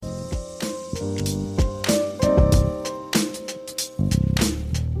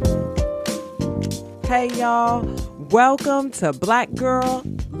Hey y'all, welcome to Black Girl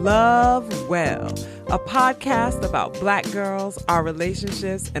Love Well, a podcast about Black girls, our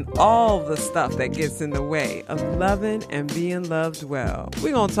relationships, and all the stuff that gets in the way of loving and being loved well.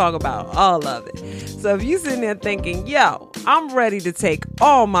 We're going to talk about all of it. So if you're sitting there thinking, yo, I'm ready to take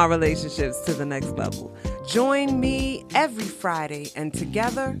all my relationships to the next level, join me every Friday and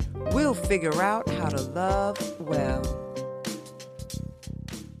together we'll figure out how to love well.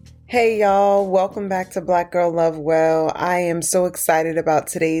 Hey y'all, welcome back to Black Girl Love Well. I am so excited about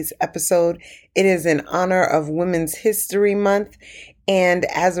today's episode. It is in honor of Women's History Month, and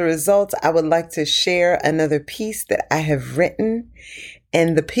as a result, I would like to share another piece that I have written,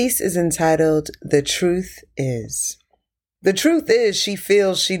 and the piece is entitled, The Truth Is. The truth is, she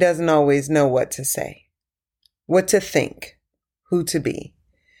feels she doesn't always know what to say, what to think, who to be.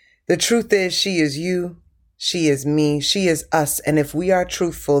 The truth is, she is you. She is me, she is us, and if we are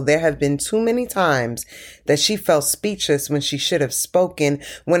truthful, there have been too many times that she felt speechless when she should have spoken,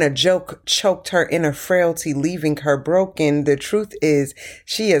 when a joke choked her inner frailty, leaving her broken. The truth is,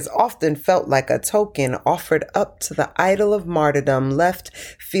 she has often felt like a token offered up to the idol of martyrdom, left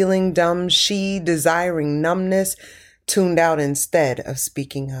feeling dumb, she desiring numbness, tuned out instead of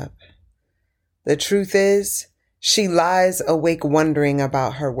speaking up. The truth is, she lies awake wondering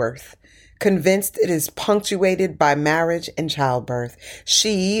about her worth, convinced it is punctuated by marriage and childbirth.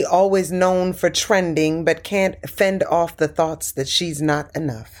 She, always known for trending, but can't fend off the thoughts that she's not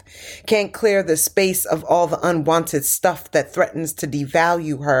enough. Can't clear the space of all the unwanted stuff that threatens to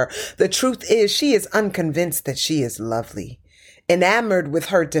devalue her. The truth is, she is unconvinced that she is lovely. Enamored with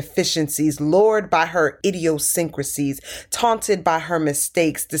her deficiencies, lured by her idiosyncrasies, taunted by her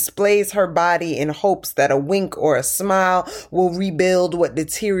mistakes, displays her body in hopes that a wink or a smile will rebuild what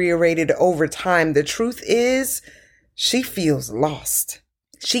deteriorated over time. The truth is, she feels lost.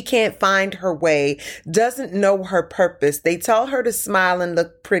 She can't find her way, doesn't know her purpose. They tell her to smile and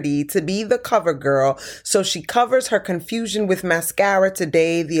look pretty, to be the cover girl. So she covers her confusion with mascara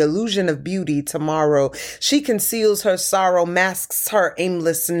today, the illusion of beauty tomorrow. She conceals her sorrow, masks her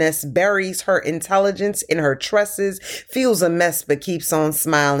aimlessness, buries her intelligence in her tresses, feels a mess but keeps on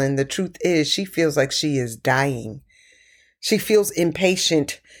smiling. The truth is, she feels like she is dying. She feels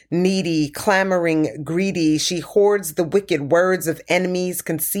impatient, needy, clamoring, greedy. She hoards the wicked words of enemies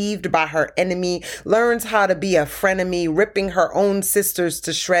conceived by her enemy, learns how to be a frenemy, ripping her own sisters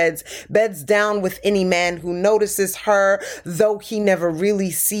to shreds, beds down with any man who notices her, though he never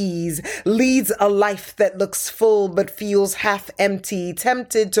really sees, leads a life that looks full but feels half empty,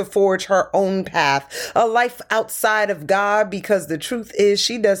 tempted to forge her own path, a life outside of God, because the truth is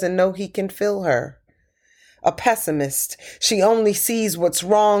she doesn't know he can fill her. A pessimist. She only sees what's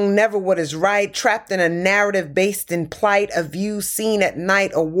wrong, never what is right, trapped in a narrative based in plight, a view seen at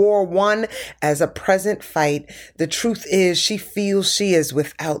night, a war won as a present fight. The truth is, she feels she is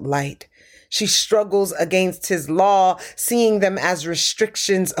without light. She struggles against his law, seeing them as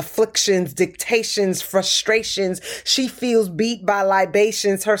restrictions, afflictions, dictations, frustrations. She feels beat by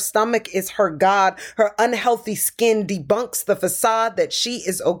libations. Her stomach is her God. Her unhealthy skin debunks the facade that she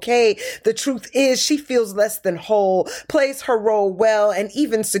is okay. The truth is, she feels less than whole, plays her role well, and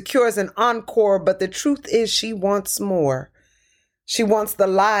even secures an encore. But the truth is, she wants more. She wants the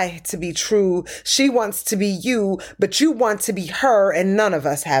lie to be true. She wants to be you, but you want to be her, and none of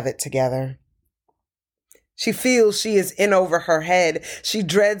us have it together. She feels she is in over her head. She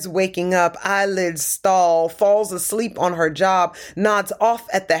dreads waking up, eyelids stall, falls asleep on her job, nods off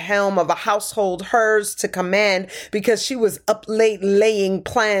at the helm of a household hers to command because she was up late laying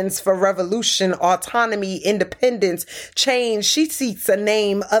plans for revolution, autonomy, independence, change. She seeks a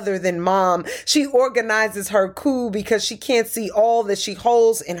name other than mom. She organizes her coup because she can't see all that she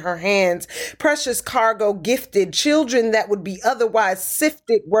holds in her hands. Precious cargo gifted, children that would be otherwise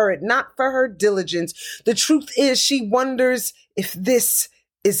sifted were it not for her diligence. The truth is, she wonders if this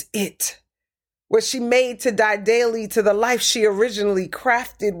is it. Was she made to die daily to the life she originally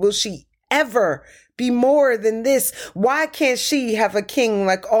crafted? Will she ever be more than this? Why can't she have a king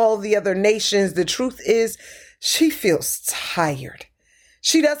like all the other nations? The truth is, she feels tired.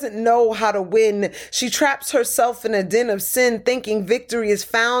 She doesn't know how to win. She traps herself in a den of sin, thinking victory is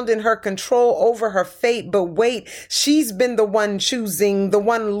found in her control over her fate. But wait, she's been the one choosing, the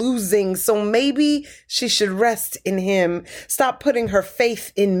one losing. So maybe she should rest in him, stop putting her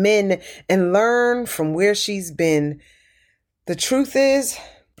faith in men, and learn from where she's been. The truth is,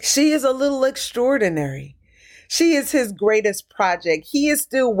 she is a little extraordinary. She is his greatest project. He is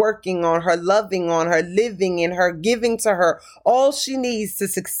still working on her, loving on her, living in her, giving to her all she needs to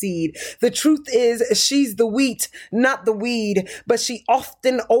succeed. The truth is, she's the wheat, not the weed, but she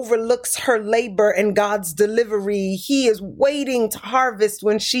often overlooks her labor and God's delivery. He is waiting to harvest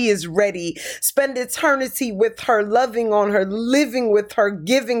when she is ready. Spend eternity with her, loving on her, living with her,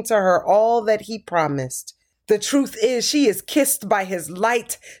 giving to her all that he promised. The truth is, she is kissed by his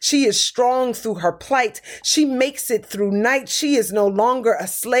light. She is strong through her plight. She makes it through night. She is no longer a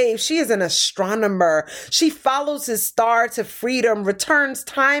slave. She is an astronomer. She follows his star to freedom, returns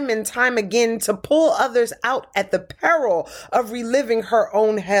time and time again to pull others out at the peril of reliving her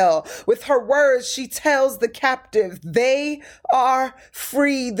own hell. With her words, she tells the captive, they are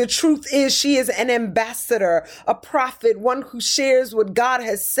free. The truth is, she is an ambassador, a prophet, one who shares what God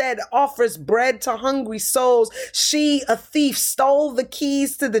has said, offers bread to hungry souls. She, a thief, stole the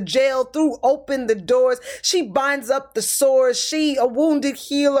keys to the jail, threw open the doors. She binds up the sores. She, a wounded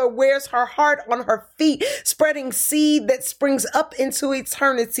healer, wears her heart on her feet, spreading seed that springs up into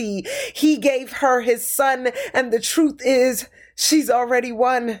eternity. He gave her his son, and the truth is, she's already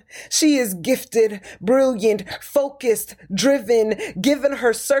won. She is gifted, brilliant, focused, driven. Given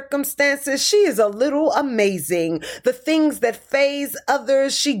her circumstances, she is a little amazing. The things that faze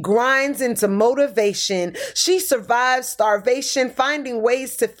others, she grinds into motivation. She survives starvation, finding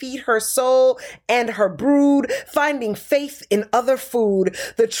ways to feed her soul and her brood, finding faith in other food.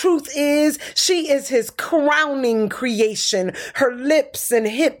 The truth is, she is his crowning creation. Her lips and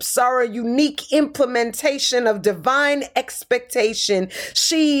hips are a unique implementation of divine expectation.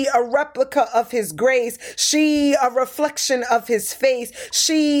 She, a replica of his grace. She, a reflection of his face.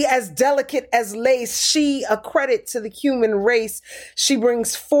 She, as delicate as lace. She, a credit to the human race. She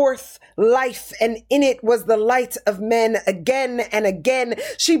brings forth life, and in it was the light of men. Again and again,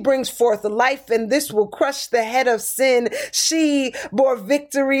 she brings forth life, and this will crush the head of sin. She bore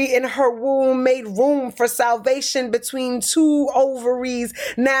victory in her womb, made room for salvation between two ovaries.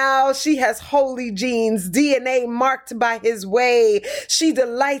 Now she has holy genes, DNA marked by his way. She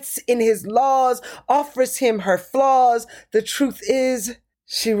delights in his laws, offers him her flaws. The truth is,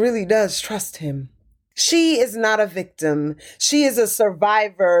 she really does trust him. She is not a victim. She is a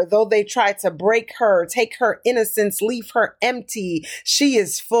survivor. Though they try to break her, take her innocence, leave her empty, she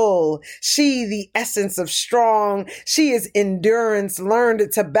is full. She, the essence of strong. She is endurance, learned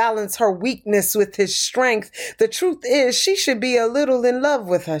to balance her weakness with his strength. The truth is, she should be a little in love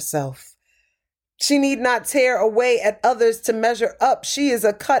with herself. She need not tear away at others to measure up. She is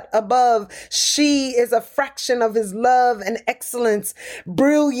a cut above. She is a fraction of his love and excellence,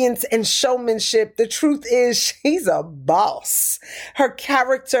 brilliance and showmanship. The truth is, she's a boss. Her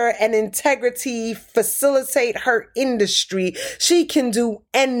character and integrity facilitate her industry. She can do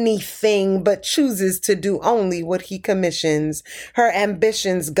anything, but chooses to do only what he commissions. Her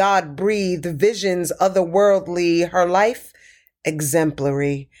ambitions, God-breathed, visions, otherworldly. Her life,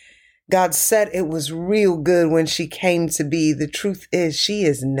 exemplary. God said it was real good when she came to be. The truth is, she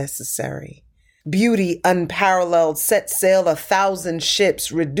is necessary. Beauty unparalleled, set sail 1,000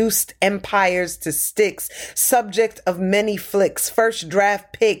 ships, reduced empires to sticks, subject of many flicks, first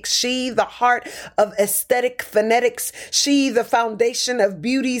draft picks. She, the heart of aesthetic phonetics. She, the foundation of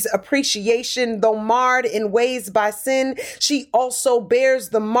beauty's appreciation. Though marred in ways by sin, she also bears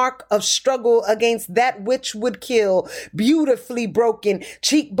the mark of struggle against that which would kill. Beautifully broken,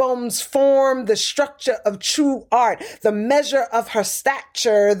 cheekbones form the structure of true art, the measure of her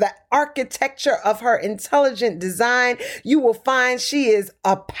stature, the architecture of her intelligent design. You will find she is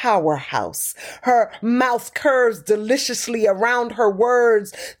a powerhouse. Her mouth curves deliciously around her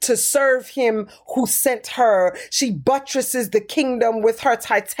words to serve him who sent her. She buttresses the kingdom with her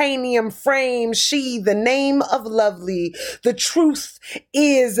titanium frame. She, the name of lovely. The truth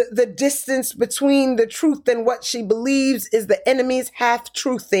is the distance between the truth and what she believes is the enemy's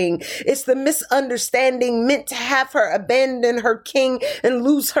half-truthing. It's the misunderstanding meant to have her abandon her king and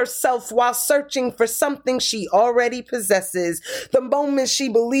lose herself while searching for something she already possesses. The moment she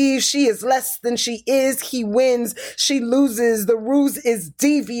believes she is less than she is, he wins. She loses. The ruse is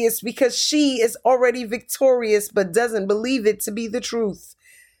devious because she is already victorious but doesn't believe it to be the truth.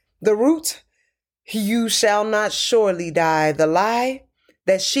 The root, you shall not surely die. The lie,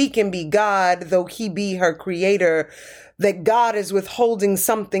 that she can be God though he be her creator. That God is withholding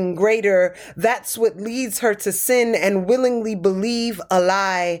something greater. That's what leads her to sin and willingly believe a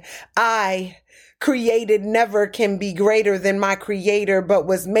lie. I, created, never can be greater than my creator, but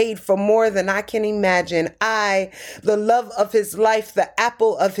was made for more than I can imagine. I, the love of his life, the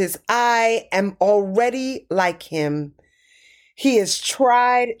apple of his eye, am already like him. He has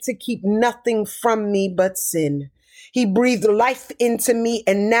tried to keep nothing from me but sin. He breathed life into me,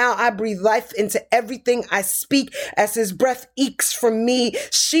 and now I breathe life into everything I speak as his breath ekes from me.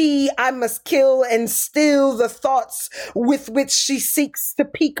 She I must kill and still the thoughts with which she seeks to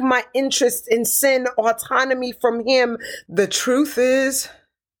pique my interest in sin, autonomy from him. The truth is,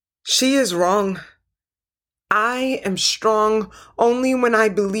 she is wrong. I am strong only when I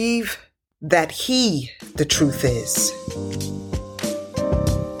believe that he, the truth is.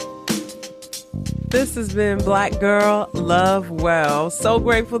 This has been Black Girl Love Well. So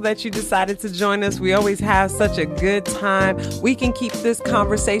grateful that you decided to join us. We always have such a good time. We can keep this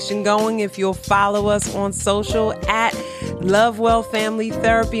conversation going if you'll follow us on social at Love Well Family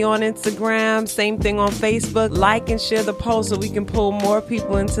Therapy on Instagram. Same thing on Facebook. Like and share the post so we can pull more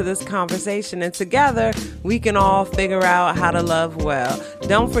people into this conversation. And together, we can all figure out how to love well.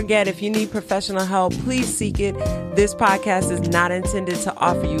 Don't forget, if you need professional help, please seek it. This podcast is not intended to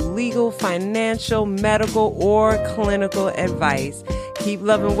offer you legal, financial, medical, or clinical advice. Keep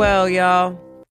loving well, y'all.